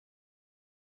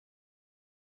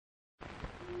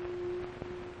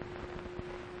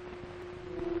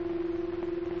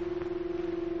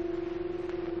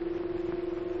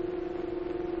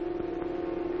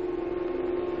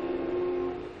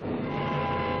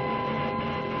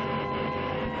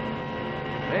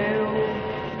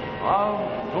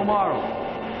of Tomorrow.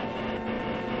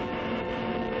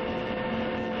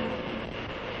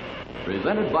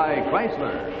 Presented by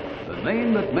Chrysler, the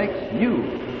name that makes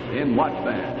news in watch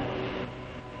bands.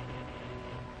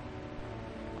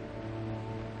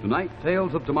 Tonight,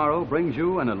 Tales of Tomorrow brings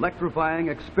you an electrifying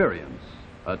experience,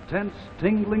 a tense,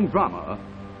 tingling drama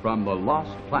from the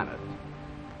Lost Planet.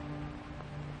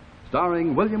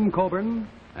 Starring William Coburn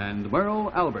and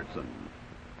Merle Albertson.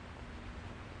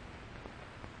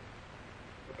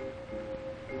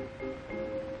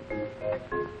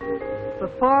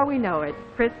 Before we know it,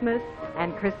 Christmas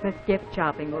and Christmas gift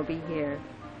shopping will be here.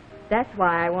 That's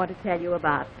why I want to tell you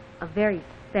about a very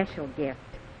special gift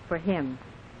for him.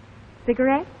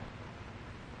 Cigarette?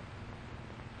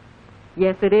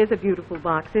 Yes, it is a beautiful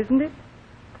box, isn't it?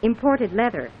 Imported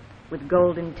leather with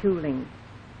golden tooling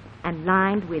and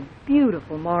lined with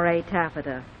beautiful moire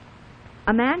taffeta.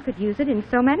 A man could use it in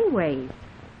so many ways.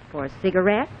 For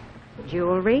cigarettes,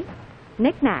 jewelry,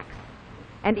 knickknacks.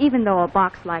 And even though a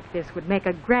box like this would make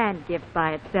a grand gift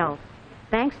by itself,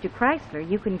 thanks to Chrysler,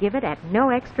 you can give it at no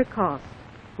extra cost,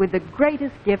 with the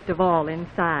greatest gift of all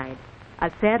inside,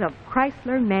 a set of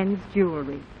Chrysler men's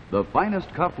jewelry. The finest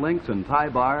cufflinks and tie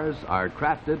bars are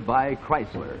crafted by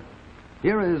Chrysler.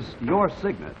 Here is your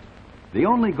signet, the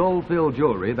only gold-filled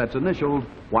jewelry that's initialed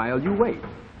while you wait.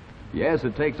 Yes,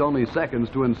 it takes only seconds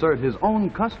to insert his own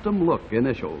custom look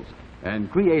initials and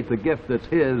create the gift that's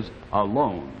his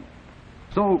alone.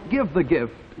 So give the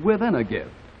gift within a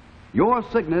gift. Your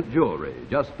signet jewelry,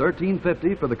 just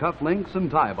 $13.50 for the cufflinks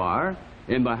and tie bar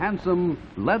in the handsome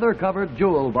leather-covered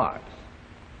jewel box.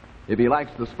 If he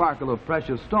likes the sparkle of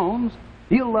precious stones,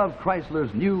 he'll love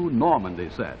Chrysler's new Normandy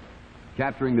set,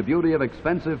 capturing the beauty of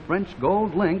expensive French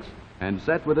gold links and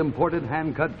set with imported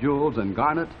hand-cut jewels in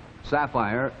garnet,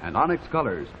 sapphire, and onyx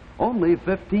colors, only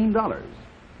 $15.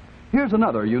 Here's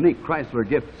another unique Chrysler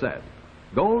gift set,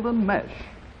 golden mesh,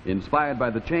 inspired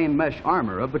by the chain mesh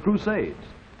armor of the Crusades,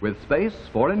 with space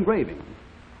for engraving.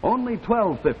 Only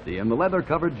 $12.50 in the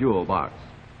leather-covered jewel box.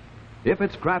 If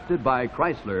it's crafted by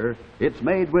Chrysler, it's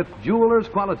made with jeweler's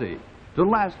quality to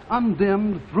last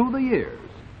undimmed through the years.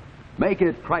 Make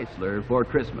it Chrysler for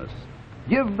Christmas.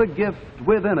 Give the gift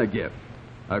within a gift.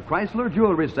 A Chrysler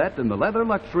jewelry set in the leather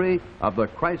luxury of the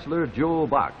Chrysler Jewel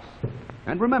Box.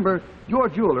 And remember, your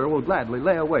jeweler will gladly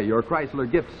lay away your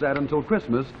Chrysler gift set until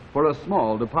Christmas for a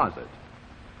small deposit.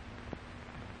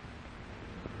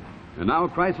 And now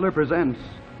Chrysler presents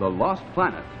The Lost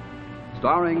Planet,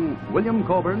 starring William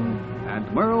Coburn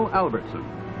and Merle Albertson.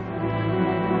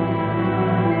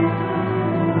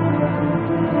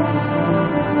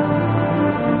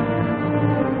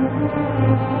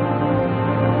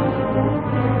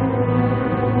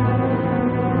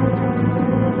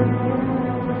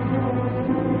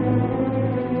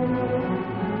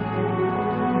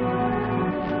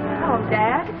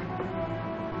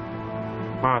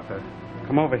 Martha,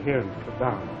 come over here and sit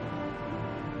down.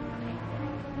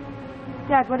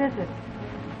 Dad, what is it?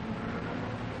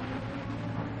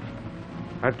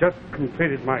 I've just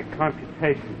completed my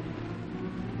computations.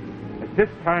 At this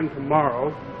time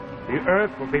tomorrow, the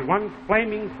Earth will be one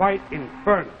flaming white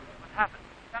inferno. What happened?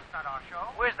 That's not our show.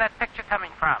 Where's that picture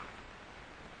coming from?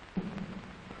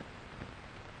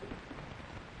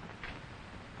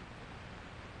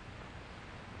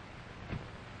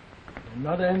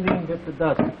 Another Indian gets the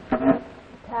dust.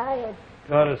 Tired.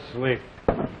 Go to sleep.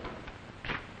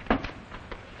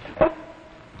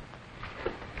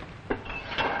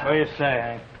 What do you say,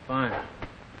 Hank? Fine.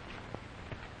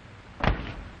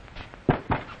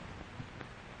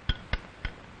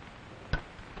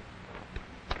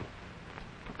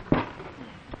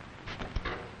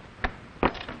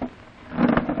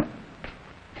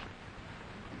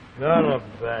 Go to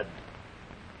bed.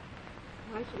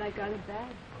 Why should I go to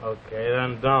bed? Okay,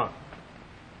 then don't.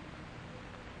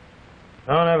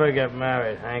 Don't ever get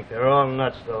married, Hank. They're all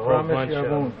nuts, the whole Promise bunch you of I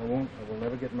them. won't. I won't. I will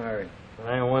never get married. It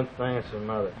ain't one thing, it's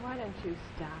another. Why don't you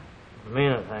stop? I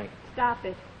mean it, Hank. Stop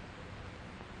it.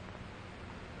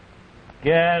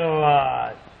 Get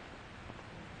lost.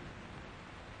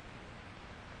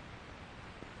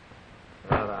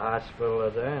 Out of the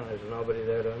hospital today, and there's nobody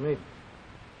there to meet.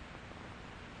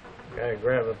 Gotta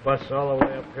grab a bus all the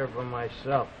way up here for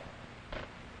myself.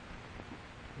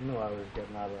 You knew I was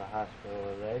getting out of the hospital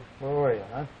today. Where were you,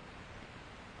 huh?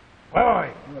 Where were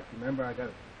you? Look, remember, I got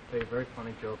to say a very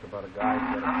funny joke about a guy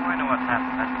who got How do I know what's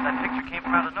happened? That picture came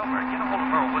from out of nowhere. Get a hold of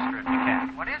Merle Whisker if you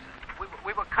can. What is it?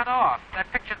 We were cut off. That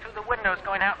picture through the window is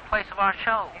going out in place of our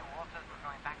show. Hey, Walt says we're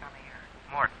going back on the air.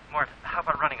 Mort, how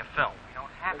about running a film? We don't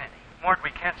have any. Mort,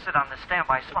 we can't sit on the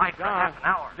standby slide for half an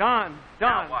hour. John.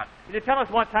 Now what? Can you tell us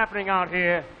what's happening out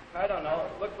here? I don't know.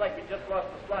 It looks like we just lost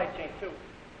the slide chain, too.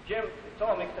 Jim, it's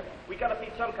all mixed up. We got to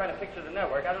feed some kind of picture to the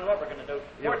network. I don't know what we're going to do.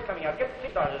 Mort's coming out. Get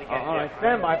the started again. All right,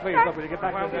 stand by, please. Look, will you get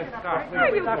back to this start? Are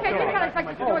you kidding? You can't expect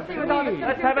us to do a thing with all this.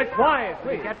 Let's have it quiet,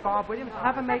 please. Get Bob Williams.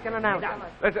 Have him make an announcement.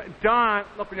 Listen, Don,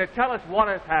 look, will you tell us what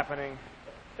is happening?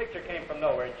 The picture came from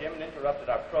nowhere, Jim, and interrupted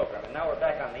our program, and now we're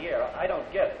back on the air. I don't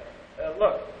get it.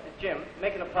 Look, Jim,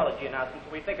 make an apology announcement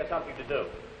so we think of something to do.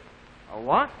 A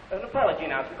what? An apology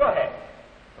announcement. Go ahead.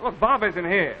 Look, Bob isn't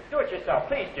here. Do it yourself,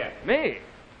 please, Jim. Me?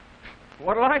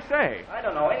 What did I say? I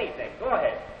don't know anything. Go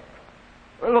ahead.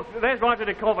 Well, look, there's Roger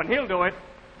DeCoven. He'll do it.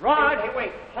 Rod! Hey,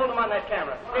 wait. Hold him on that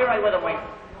camera. Stay right with him, wait.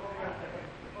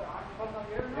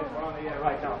 Yes, we're on the air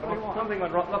right now. But look, something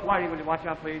went wrong. Look, Whitey, will you watch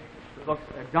out, please? Look,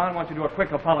 Don wants you to do a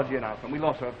quick apology announcement. We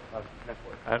lost our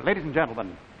network. Ladies and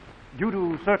gentlemen, due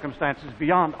to circumstances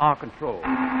beyond our control.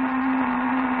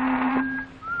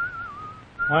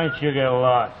 Why don't you get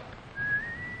lost?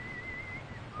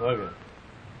 Look at it.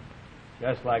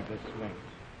 Just like the Sphinx.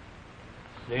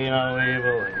 See no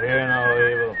evil, hear no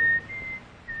evil.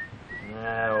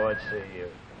 Now, what's the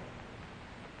use?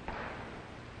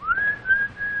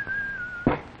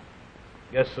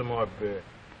 Get some more beer.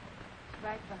 It's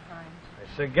right behind.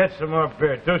 I said, get some more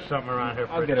beer. Do something around here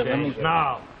for a change.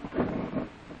 No.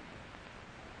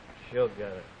 She'll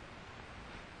get it.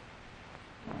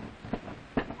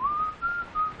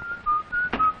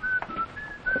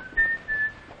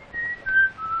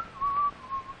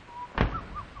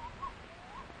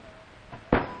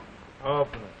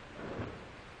 Open it.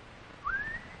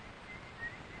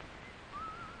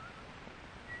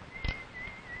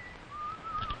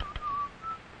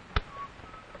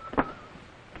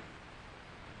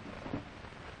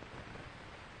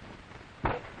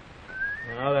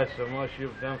 You know, that's the most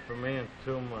you've done for me in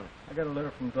 2 months. I got a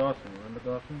letter from Dawson. Remember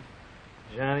Dawson?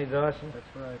 Johnny Dawson?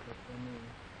 That's right. That's what I mean.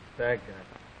 That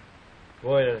guy.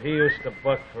 Boy, did he used to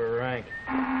buck for rank.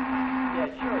 Yeah,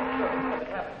 sure. If it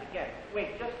happens again.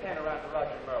 Wait, just stand around to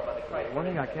Roger and Merle by the crisis. One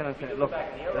thing I can't understand. Look,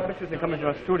 the pictures that come into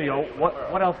our studio,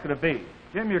 what else could it be?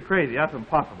 Jim, you're crazy. That's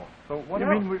impossible. So what do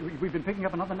you mean we've been picking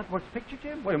up another network's picture,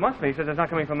 Jim? Well, it must be. He says it's not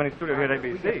coming from any studio here at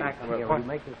ABC. Get back on here. What? We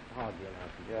make this apology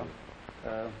announcement.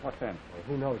 What then? Well,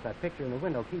 who knows? That picture in the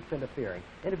window keeps interfering.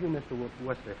 Interview Mr.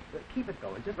 Worcester. Keep it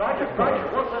going. Just Roger,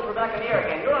 Wolf says we're back in the air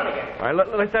again. You're on again. All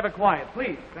right, let's have it quiet,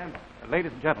 please. Stand by.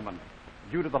 Ladies and gentlemen,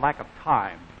 due to the lack of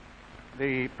time,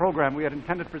 the program we had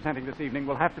intended presenting this evening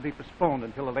will have to be postponed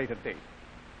until a later date.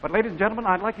 But, ladies and gentlemen,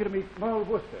 I'd like you to meet Merle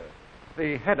Worcester,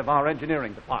 the head of our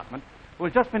engineering department, who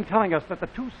has just been telling us that the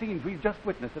two scenes we've just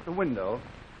witnessed at the window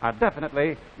are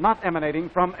definitely not emanating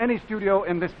from any studio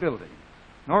in this building.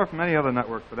 Nor from any other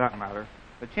network, for that matter.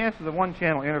 The chances of one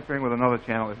channel interfering with another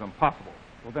channel is impossible.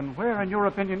 Well, then where, in your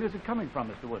opinion, is it coming from,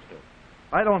 Mr. Worcester?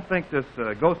 I don't think this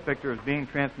ghost picture is being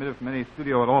transmitted from any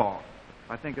studio at all.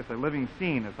 I think it's a living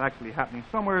scene that's actually happening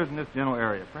somewhere in this general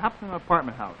area, perhaps in an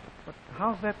apartment house. But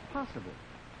how's that possible?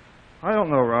 I don't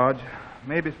know, Raj.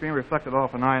 Maybe it's being reflected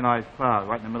off an ionized cloud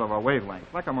right in the middle of our wavelength,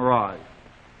 like a mirage.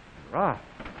 Mirage?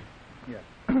 Yes.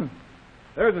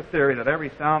 There's a theory that every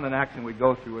sound and action we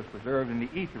go through is preserved in the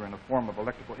ether in the form of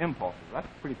electrical impulses. That's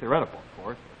pretty theoretical, of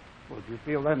course. Well, do you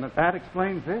feel then that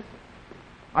explains this?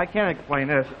 I can't explain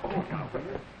this.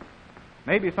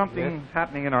 Maybe something's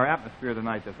happening in our atmosphere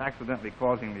tonight that's accidentally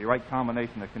causing the right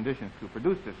combination of conditions to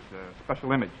produce this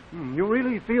special image. You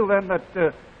really feel then that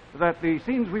the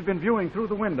scenes we've been viewing through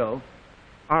the window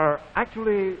are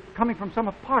actually coming from some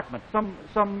apartment,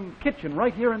 some kitchen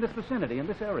right here in this vicinity, in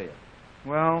this area?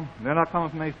 Well, they're not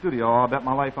coming from any studio. I'll bet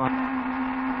my life on.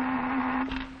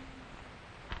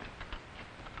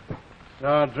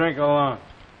 So drink along.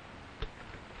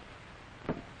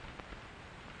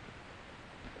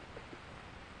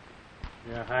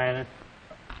 Your Highness.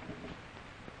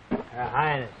 Her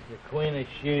Highness, the Queen of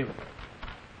Sheba.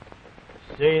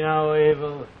 See no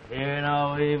evil, hear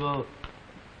no evil.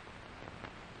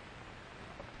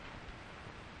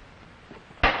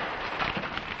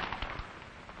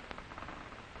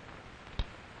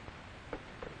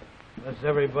 What's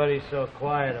everybody so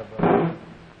quiet about?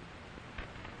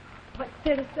 What's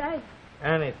there to say?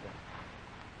 Anything.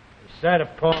 Recite a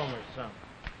poem or something.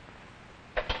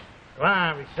 Come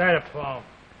on, recite a poem.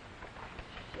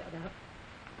 Shut up.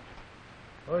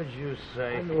 What did you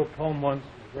say? I knew a poem once.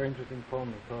 It was a very interesting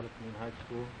poem. They taught it to me in high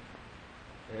school.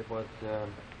 It was, the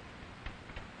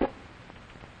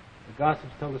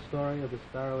gossips tell the story of the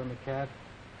sparrow and the cat,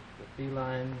 the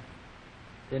feline,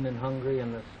 thin and hungry,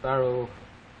 and the sparrow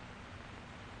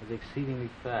was exceedingly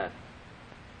fat.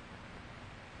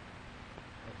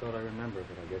 That's all I remember of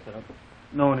it, I guess. I don't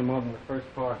know any more than the first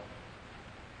part.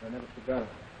 I never forgot it.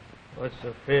 What's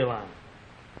the feline?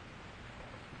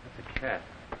 It's a cat.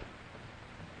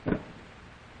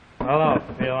 Hello,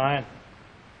 feline.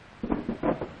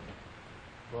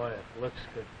 Boy, it looks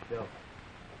good, Bill.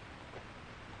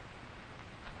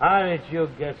 How did you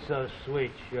get so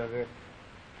sweet, sugar?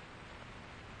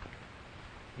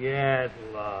 Get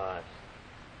lost.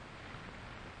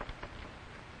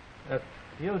 If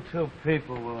you two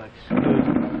people will excuse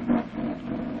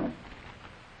me,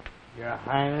 Your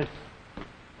Highness.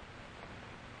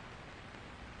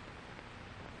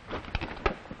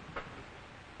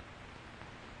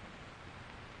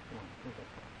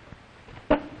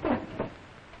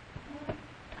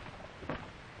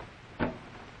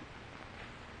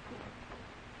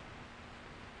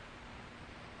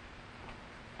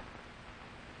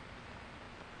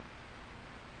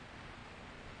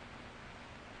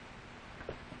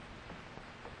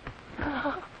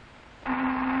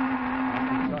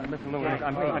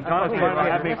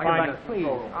 Please,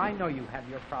 I know you have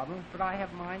your problems, but I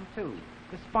have mine too.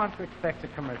 The sponsor expects a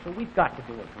commercial. We've got to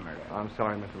do a commercial. I'm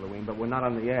sorry, Mr. Lewin, but we're not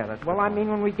on the air. That's Well, I mean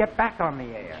when we get back on the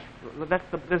air.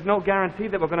 there's no guarantee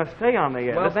that we're going to stay on the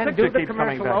air. Well, This then picture do the keeps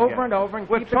coming commercial back over here. and over and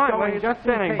We're keep it trying. going We're just in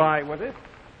standing case. by with it.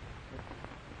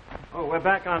 Oh, we're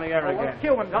back on the air Oh, well, again.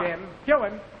 cue him, Jim. Cue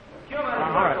him.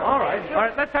 All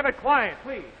right. Let's have it quiet,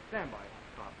 please. Stand by.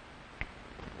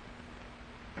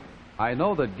 I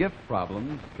know that gift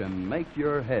problems can make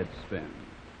your head spin.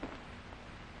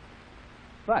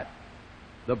 But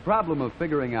the problem of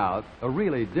figuring out a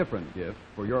really different gift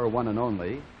for your one and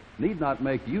only need not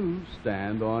make you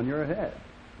stand on your head.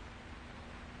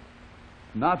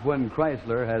 Not when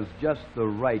Chrysler has just the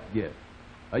right gift.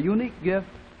 A unique gift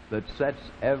that sets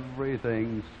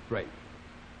everything straight.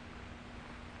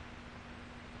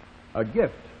 A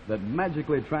gift that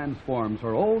magically transforms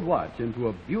her old watch into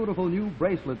a beautiful new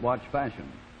bracelet watch fashion.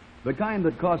 The kind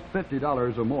that cost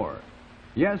 $50 or more.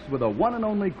 Yes, with a one and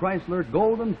only Chrysler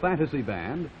Golden Fantasy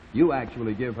Band, you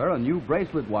actually give her a new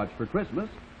bracelet watch for Christmas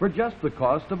for just the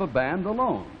cost of a band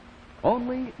alone.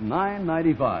 Only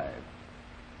 $9.95.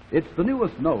 It's the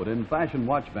newest note in fashion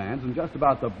watch bands and just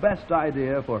about the best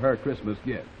idea for her Christmas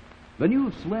gift. The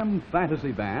new slim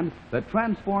fantasy band that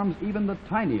transforms even the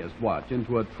tiniest watch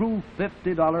into a true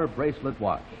 $50 bracelet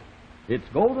watch. It's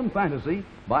Golden Fantasy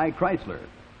by Chrysler.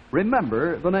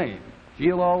 Remember the name.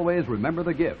 She'll always remember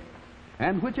the gift.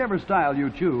 And whichever style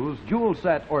you choose, jewel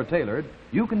set or tailored,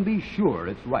 you can be sure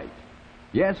it's right.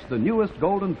 Yes, the newest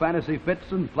Golden Fantasy fits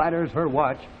and flatters her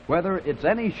watch, whether it's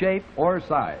any shape or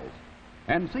size.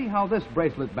 And see how this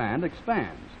bracelet band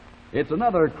expands. It's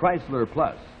another Chrysler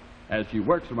Plus. As she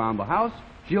works around the house,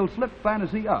 she'll slip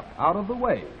Fantasy up out of the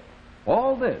way.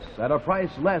 All this at a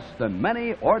price less than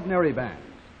many ordinary bands.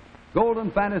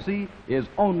 Golden Fantasy is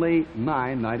only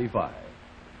 $9.95.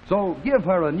 So give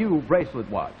her a new bracelet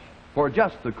watch for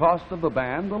just the cost of the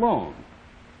band alone.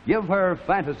 Give her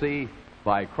Fantasy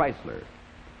by Chrysler.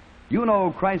 You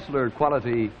know Chrysler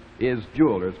quality is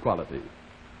jeweler's quality.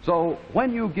 So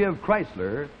when you give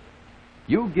Chrysler,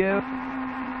 you give...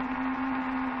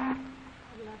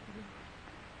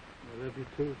 I love you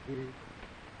too, sweetie.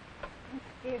 I'm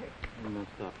scared. No,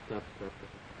 stop.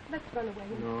 Let's run away.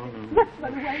 No. Let's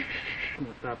run away. No,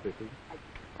 stop it.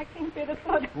 I can't bear the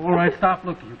thought. All right, stop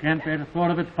looking. You can't bear the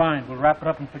thought of it, fine. We'll wrap it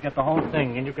up and forget the whole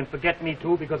thing. And you can forget me,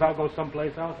 too, because I'll go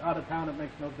someplace else. Out of town, it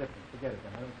makes no difference. Forget it,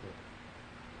 then. I don't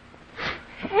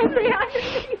care. Henry, I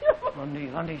need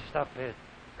you. Lundy, stop it.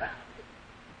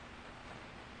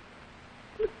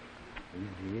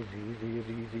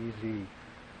 Easy.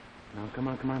 Now, come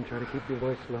on. Try to keep your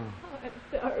voice low. Oh, I'm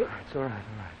sorry. It's all right.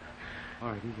 All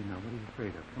right, easy now. What are you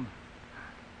afraid of?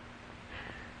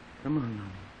 Come on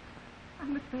now.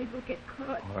 I'm afraid we'll get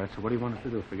caught. All right, so what do you want us to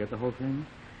do? Forget the whole thing?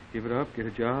 Give it up? Get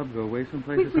a job? Go away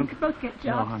someplace We or something? could both get jobs.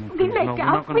 No, honey, we please. may No, we're go.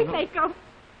 not gonna We go. may go.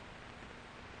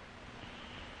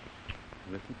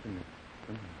 Listen to me.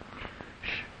 Come on.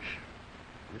 Shh.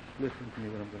 Just listen to me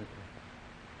what I'm going to say.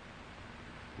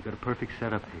 You've got a perfect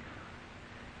setup here.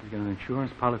 He's got an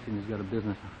insurance policy and he's got a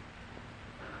business.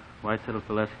 Why settle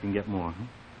for less if you can get more, huh?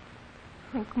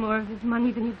 Think more of his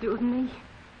money than you do of me.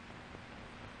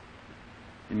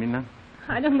 You mean that?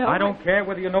 I don't know. I don't care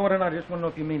whether you know it or not. I just want to know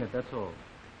if you mean it, that's all.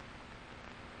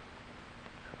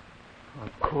 Of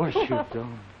course you don't.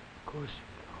 Of course you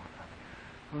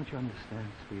don't. Don't you understand,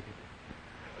 sweetie?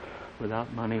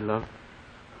 Without money, love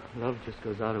just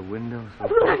goes out a window. So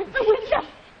The window.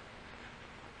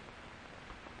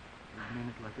 I mean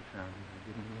it like it sounds. I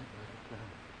didn't mean it like it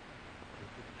sounds.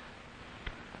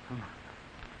 Come on.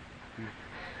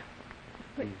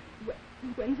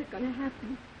 When's it going to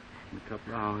happen? In a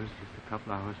couple of hours, just a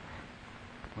couple of hours,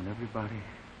 when everybody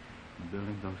in the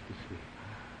building goes to sleep.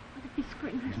 What if he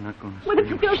screams? He's not going to What if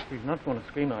scream. he goes... He's not going to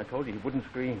scream. I told you he wouldn't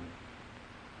scream.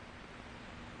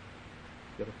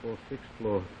 He's got to fall 6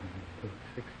 floors.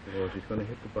 6 floors. He's going to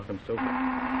hit the bottom sofa.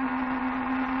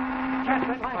 Catch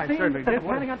that last scene? certainly They're did.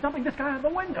 planning on dumping this guy out of the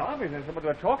window. Obviously, that's what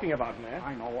they're talking about, man.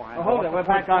 I know. Oh, hold it. We're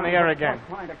back on the air again.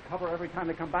 We're trying to cover every time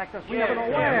they come back to us. We Yeah, have no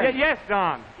yeah. way. Yes,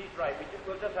 Don. He's right.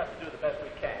 We'll just have to do the best we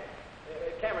can.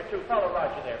 Camera 2, follow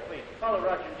Roger there, please. Follow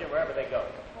Roger and Jim wherever they go.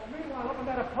 Well, meanwhile, up in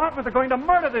that apartment, they're going to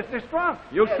murder this drunk.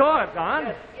 You saw it, Don.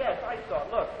 Yes, I saw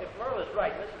it. Look, if Merle is right,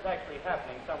 and this is actually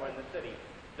happening somewhere in the city,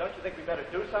 don't you think we better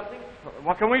do something?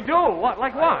 What can we do? What?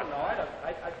 Like what? I don't know.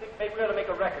 I think maybe we ought to make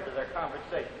a record of their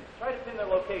conversation. Try to pin their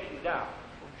location down.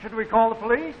 Should we call the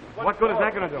police? What good is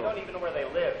that going to We do? don't even know where they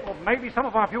live. Well, maybe some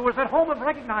of our viewers at home have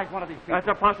recognized one of these people. That's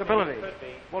a possibility. Could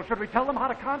be. Well, should we tell them how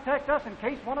to contact us in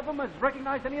case one of them has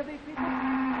recognized any of these people?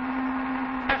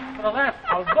 For the last.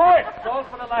 I'll do it. It's all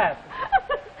for the last.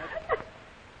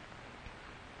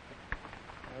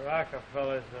 The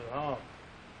Rockefellers at home.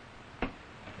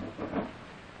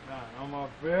 No more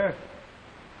beer?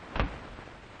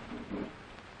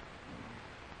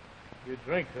 You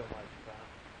drink too much,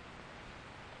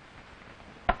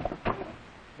 pal.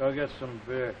 Go get some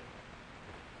beer.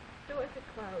 Stores are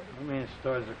closed. I mean,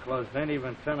 stores are closed. It ain't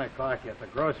even 10 o'clock yet. The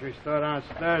grocery store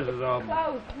downstairs is open.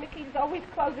 Closed. Mickey's always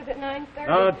closes at 9:30.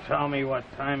 Don't tell me what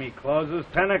time he closes.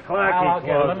 10 o'clock I'll he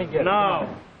get it. closes. Let me get it.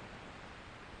 No.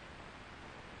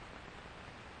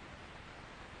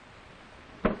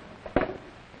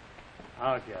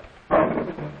 I'll get it.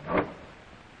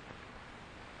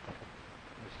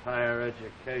 It's higher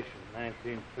education,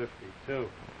 1952.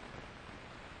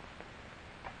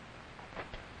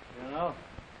 You know,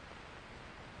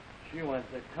 she went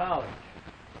to college.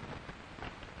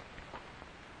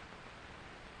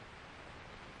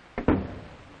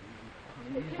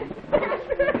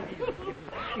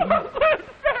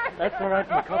 That's all right.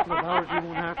 In a couple of hours, you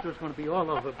won't have to. It's going to be all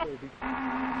over, baby.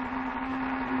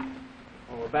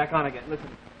 Oh, we're back on again. Listen,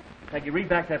 Peggy, read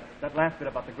back that last bit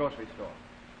about the grocery store.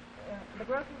 The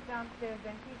grocery's downstairs,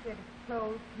 and she said it's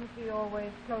closed. Mickey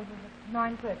always closes at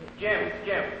 9:30. Jim,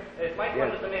 it might come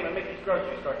under the name of Mickey's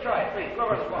grocery store. Try it, please. Go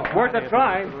over to the phone. Worth a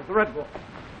try. The Red Bull.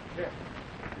 Here.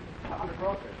 On the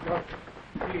grocery.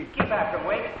 Keep after him,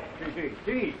 Wink.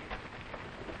 Gee.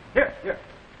 Here.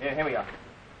 Yeah, here we are.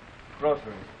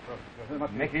 Groceries.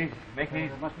 Mickey's.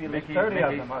 There must be at least Mickey's, 30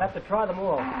 of Mickey's. them. Have to try them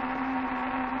all.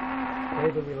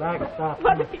 Baby, relax. Stop.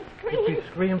 What if he If he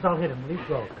screams, I'll hit him. Leave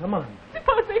go. Come on.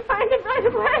 Suppose they find him right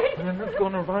away. And who's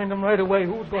going to find him right away?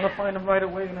 Who's going to find him right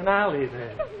away in an alley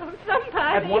there? No, somebody.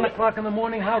 At 1 o'clock in the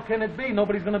morning, how can it be?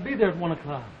 Nobody's going to be there at 1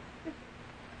 o'clock.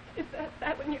 Is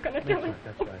that when you're going to tell him?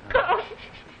 That's right. Oh, God.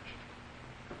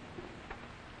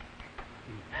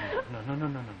 No.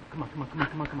 Come on. Look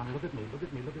at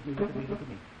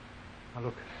me. Now,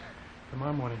 look.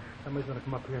 Tomorrow morning, somebody's going to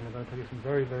come up here and they're going to tell you some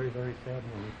very, very, very sad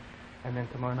news. And then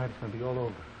tomorrow night, it's going to be all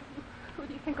over. Who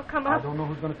do you think will come I up? don't know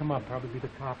who's going to come up. Probably be the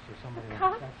cops or somebody else.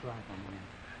 Cops? That's right, my man.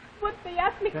 What they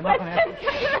ask me They're not gonna ask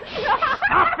questions?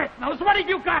 Stop it, Nose. What have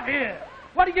you got here?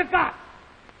 What have you got?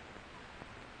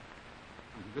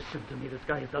 Listen to me. This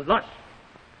guy is a lush.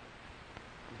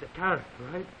 He's a character,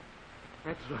 right?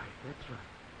 That's right.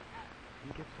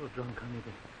 He gets so drunk, honey,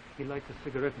 that he lights a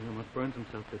cigarette and almost burns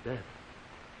himself to death.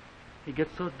 He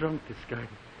gets so drunk, this guy, that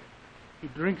he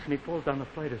drinks and he falls down a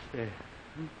flight of stairs.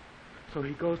 So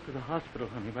he goes to the hospital,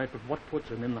 honey, right? But what puts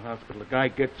him in the hospital? The guy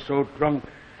gets so drunk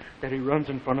that he runs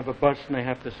in front of a bus and they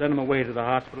have to send him away to the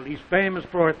hospital. He's famous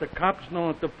for it. The cops know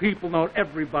it. The people know it.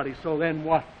 Everybody. So then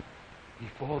what? He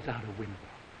falls out a window.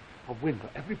 A window.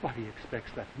 Everybody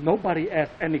expects that. Nobody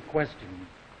asks any questions.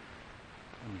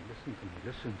 Honey, listen to me.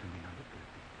 Now look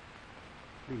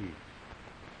at me.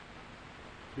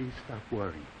 Please stop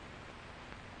worrying.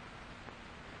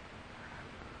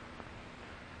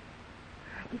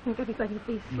 Do you think everybody will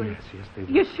be asleep? Yes, they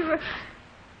will. You sure?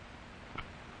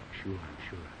 Sure, I'm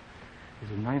sure. This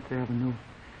is 9th Avenue,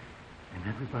 and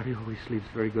everybody always sleeps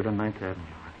very good on 9th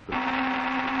Avenue.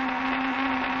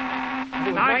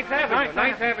 Ninth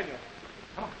Avenue.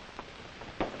 Come on.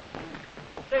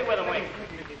 Stay with him, Wink.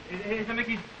 Here's the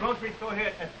Mickey's grocery store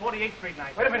here at 48th Street,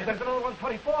 9th. Wait a minute, there's another one,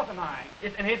 24th and 9.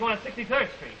 Yes, and here's one at 63rd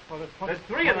Street. Well, There's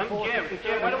 3 of them.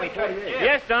 Jim, why don't we try? Jim,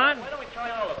 Yes, Don? Why don't we try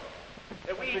all of them?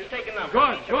 We each take a number.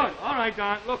 Good. All right,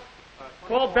 Don. Look,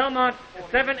 call Belmont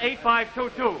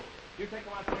 78522. You take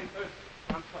them on 23rd.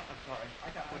 I'm sorry.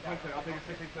 I'll take a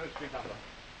 63rd Street number.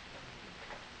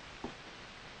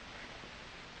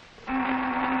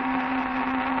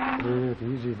 Good,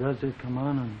 easy does it. Come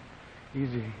on, and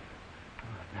easy. Oh,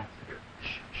 that's the good.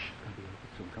 Shh. It's gonna be over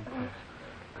soon. Come close.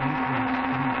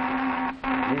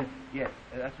 Yes.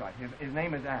 That's right. His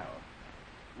name is Al.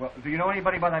 Well, do you know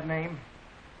anybody by that name?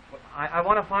 Well, I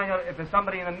want to find out if there's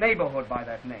somebody in the neighborhood by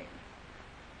that name.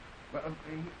 Well,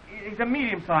 he's a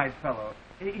medium-sized fellow.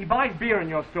 He buys beer in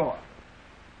your store.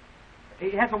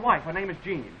 He has a wife. Her name is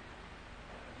Jean.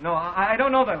 No, I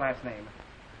don't know their last name.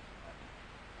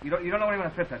 You don't know anyone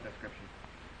that fits that description?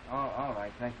 Oh, all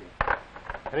right. Thank you.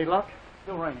 Any luck?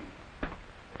 Still raining.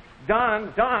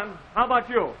 Don, how about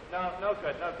you? No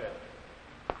good.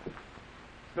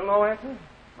 Still no answer?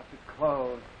 Must be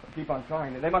closed. Keep on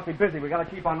trying. They must be busy. We got to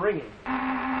keep on ringing.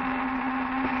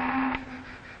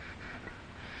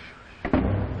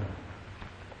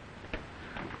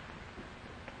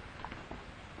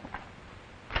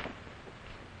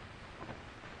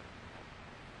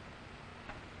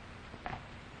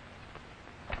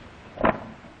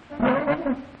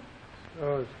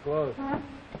 Oh, it's closed.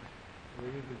 We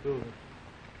usually do it.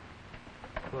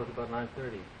 It's closed about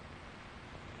 9:30.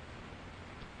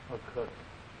 What cooks?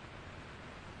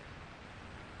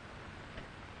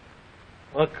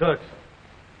 What cooks?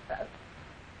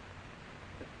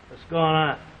 What's going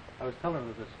on? I was telling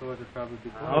her the stores would probably be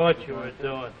closed. I know what you were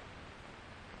doing.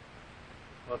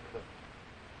 What cooks?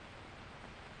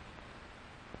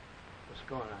 What's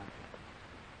going on?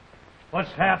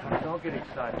 What's happening? Don't get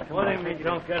excited. What do you mean you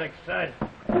don't get excited?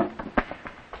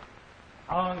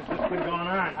 How long has this been going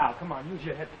on? Al, come on, use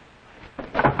your head.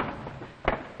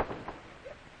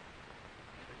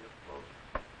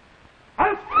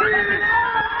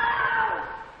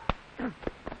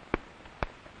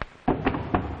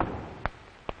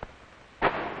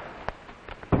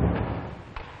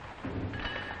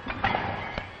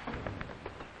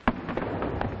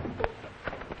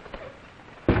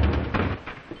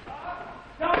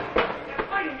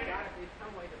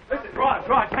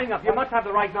 Hang up. You must have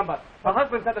the right number. The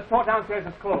husband said the store downstairs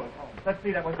is closed. Let's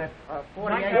see, that was it.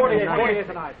 48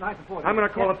 tonight. I'm going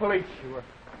to call the police. Sure.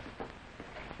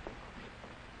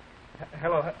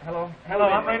 Hello,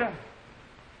 operator?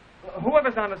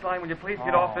 Whoever's on this line, will you please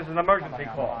get off? This is an emergency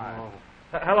call.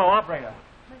 Hello, operator.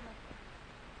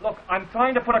 Look, I'm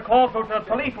trying to put a call through to the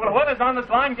police. Will whoever's on this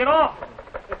line get off?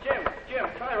 Jim,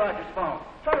 try Roger's phone.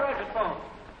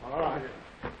 All right.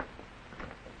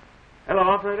 Hello,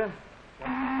 operator?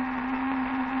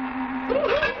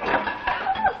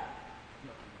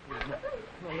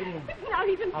 It's not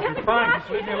even I'll be fine.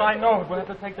 Just leave me alone. No, we'll have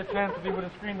to take the chance. If he would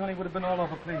have screamed, honey, would have been all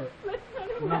over, please. Let's run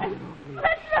away. No, please.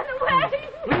 Let's run away.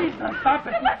 Please, now stop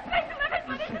it.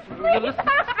 Listen to me. Listen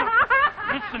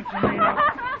to me now.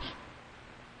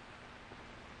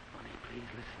 Honey, please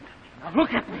listen to me. Now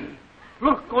look at me.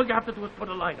 Look, all you have to do is put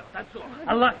a light out. That's all.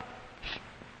 A light. Shh.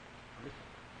 Now listen.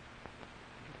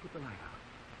 Just put the light out.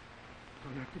 That's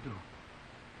all you have to do.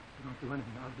 You don't do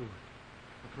anything. I'll do it.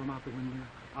 I'll throw him out the window.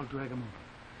 I'll drag him over.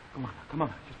 Come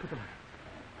on. Just put the light out.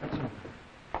 That's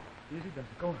all. Easy does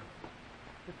it. Go on.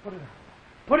 Just put it out.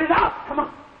 Put it out! Come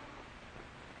on.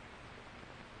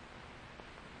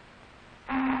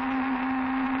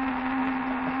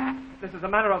 This is a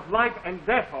matter of life and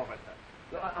death, officer.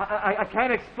 I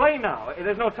can't explain now.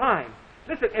 There's no time.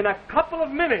 Listen, in a couple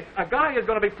of minutes, a guy is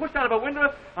going to be pushed out of a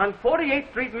window on 48th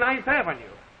Street and 9th Avenue.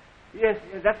 Yes,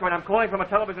 that's right. I'm calling from a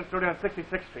television studio on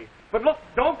 66th Street. But look,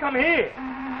 don't come here.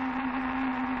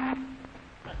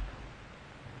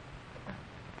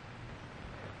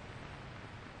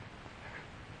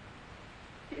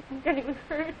 Do you think anyone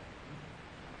hurt?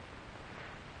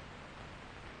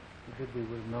 If he did, we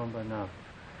would have known by now.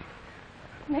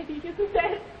 Maybe he isn't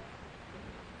dead.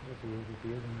 Yes, he will be,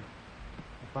 isn't he?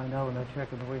 I'll find out when I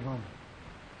check on the way home.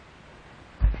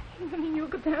 I mean, you'll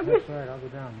go down That's right, I'll go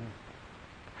down, yes.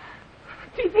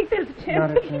 Do you think there's a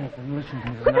chance? Not a chance, and listen to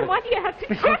me. But then why do you have to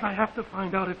Because check? I have to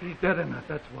find out if he's dead or not,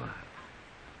 that's why.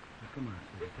 Now, come on,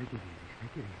 sweetie, take it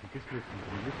easy. Just listen to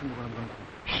me. Listen to what I'm going to say.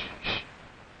 Shh.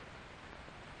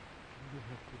 All you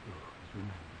have to do is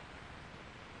remember.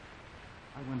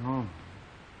 I went home.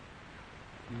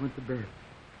 He went to bed.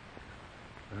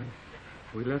 Right?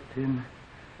 We left him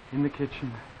in the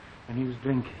kitchen, and he was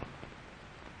drinking.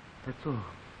 That's all.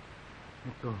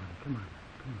 Come on.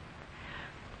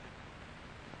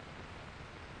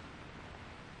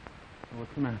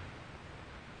 What's the matter?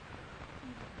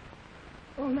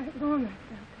 All night long I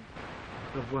felt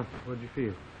it. Of what? What'd you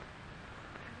feel? I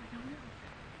don't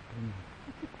know.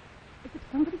 As if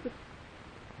somebody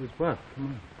was what? Come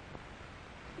on.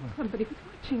 Somebody was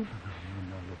watching.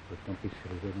 No, look, don't be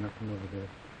silly. There's nothing over there.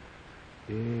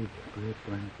 Big, great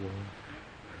blank wall.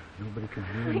 Nobody can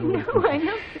hear. I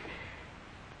know.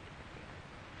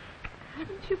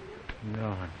 Haven't you? No,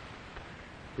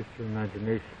 just your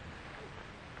imagination.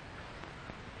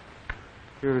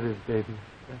 Here it is, baby.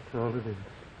 That's all it is.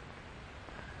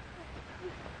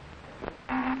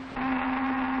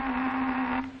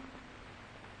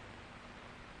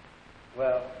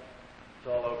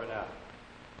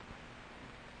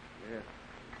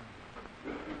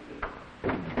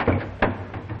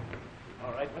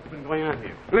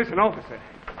 you. Listen, officer.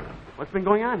 What's been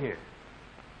going on here?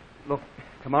 Look,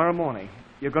 tomorrow morning,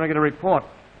 you're going to get a report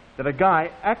that a guy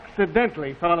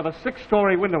accidentally fell out of a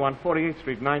 6-story window on 48th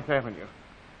Street, 9th Avenue.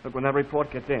 Look, when that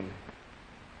report gets in,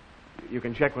 you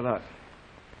can check with us.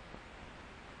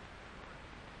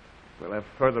 We'll have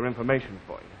further information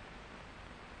for you.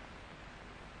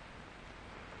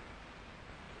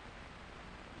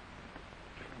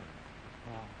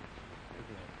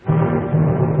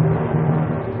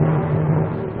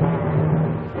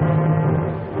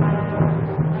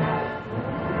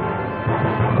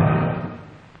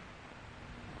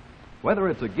 Whether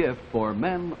it's a gift for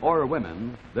men or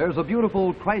women, there's a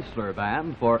beautiful Chrysler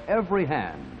band for every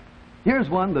hand. Here's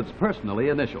one that's personally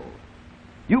initialed.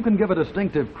 You can give a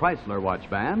distinctive Chrysler watch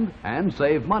band and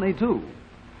save money, too.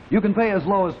 You can pay as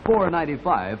low as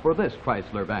 $4.95 for this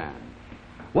Chrysler band.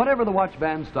 Whatever the watch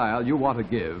band style you want to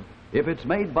give, if it's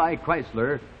made by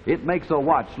Chrysler, it makes a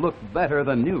watch look better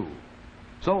than new.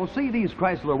 So see these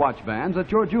Chrysler watch bands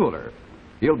at your jeweler.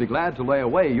 He'll be glad to lay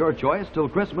away your choice till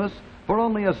Christmas for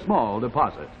only a small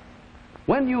deposit.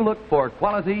 When you look for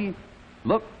quality,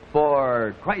 look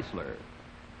for Chrysler.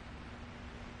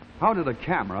 How did a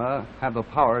camera have the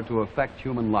power to affect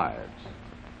human lives?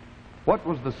 What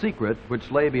was the secret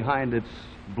which lay behind its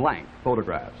blank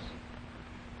photographs?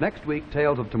 Next week,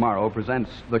 Tales of Tomorrow presents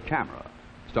The Camera,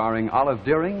 starring Olive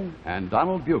Deering and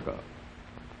Donald Buca.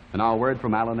 And now a word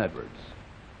from Alan Edwards.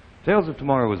 Tales of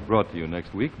Tomorrow is brought to you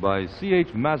next week by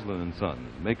C.H. Maslin & Sons,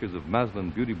 makers of Maslin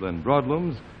Beauty Blend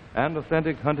broadlooms and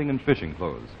authentic hunting and fishing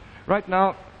clothes. Right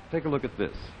now, take a look at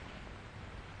this.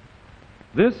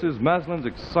 This is Maslin's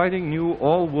exciting new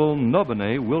all-wool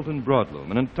Nobbenet Wilton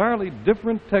broadloom, an entirely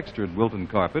different textured Wilton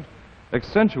carpet,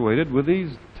 accentuated with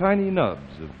these tiny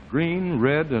nubs of green,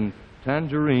 red, and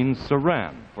tangerine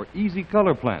saran for easy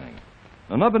color planning.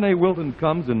 Now, Nobbenet Wilton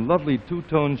comes in lovely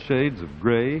two-tone shades of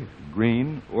gray,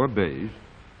 green, or beige,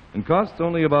 and costs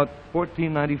only about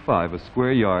 $14.95 a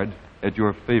square yard at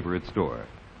your favorite store.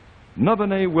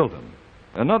 Nobbenet Wilton,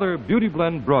 another Beauty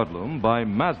Blend broadloom by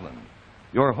Maslin.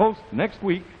 Your host next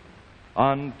week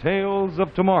on Tales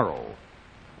of Tomorrow.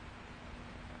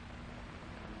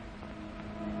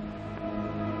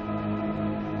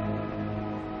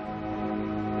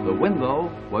 The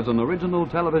Window was an original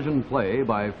television play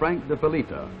by Frank De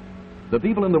Filita. The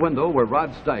people in the window were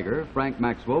Rod Steiger, Frank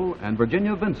Maxwell, and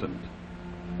Virginia Vincent.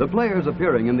 The players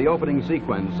appearing in the opening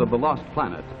sequence of The Lost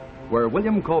Planet were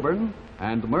William Coburn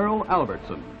and Merle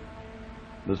Albertson.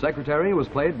 The secretary was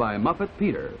played by Muppet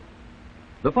Peter.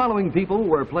 The following people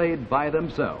were played by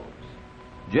themselves: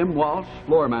 Jim Walsh,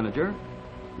 floor manager;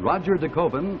 Roger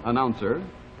DeCoven, announcer;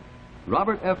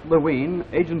 Robert F. Lewine,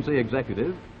 agency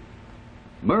executive;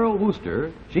 Merle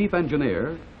Wooster, chief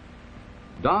engineer;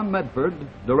 Don Medford,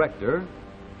 director;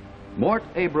 Mort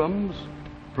Abrams,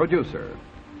 producer.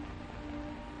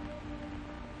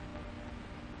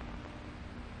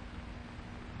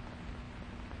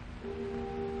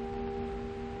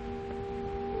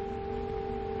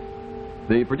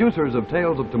 The producers of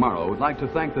Tales of Tomorrow would like to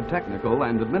thank the technical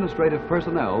and administrative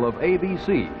personnel of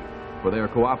ABC for their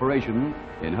cooperation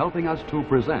in helping us to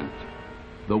present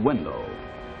The Window.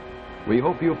 We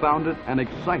hope you found it an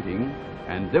exciting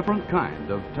and different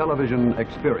kind of television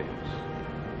experience.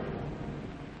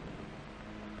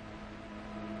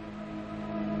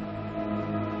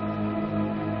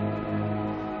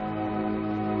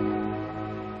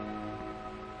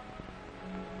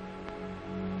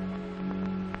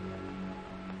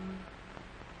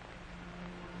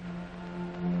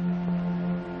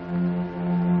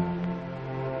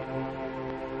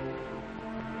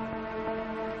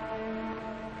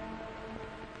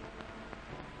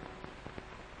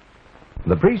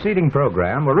 The preceding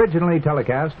program, originally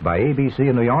telecast by ABC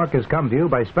in New York, has come to you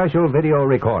by special video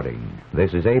recording.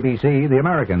 This is ABC, the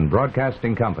American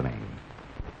Broadcasting Company.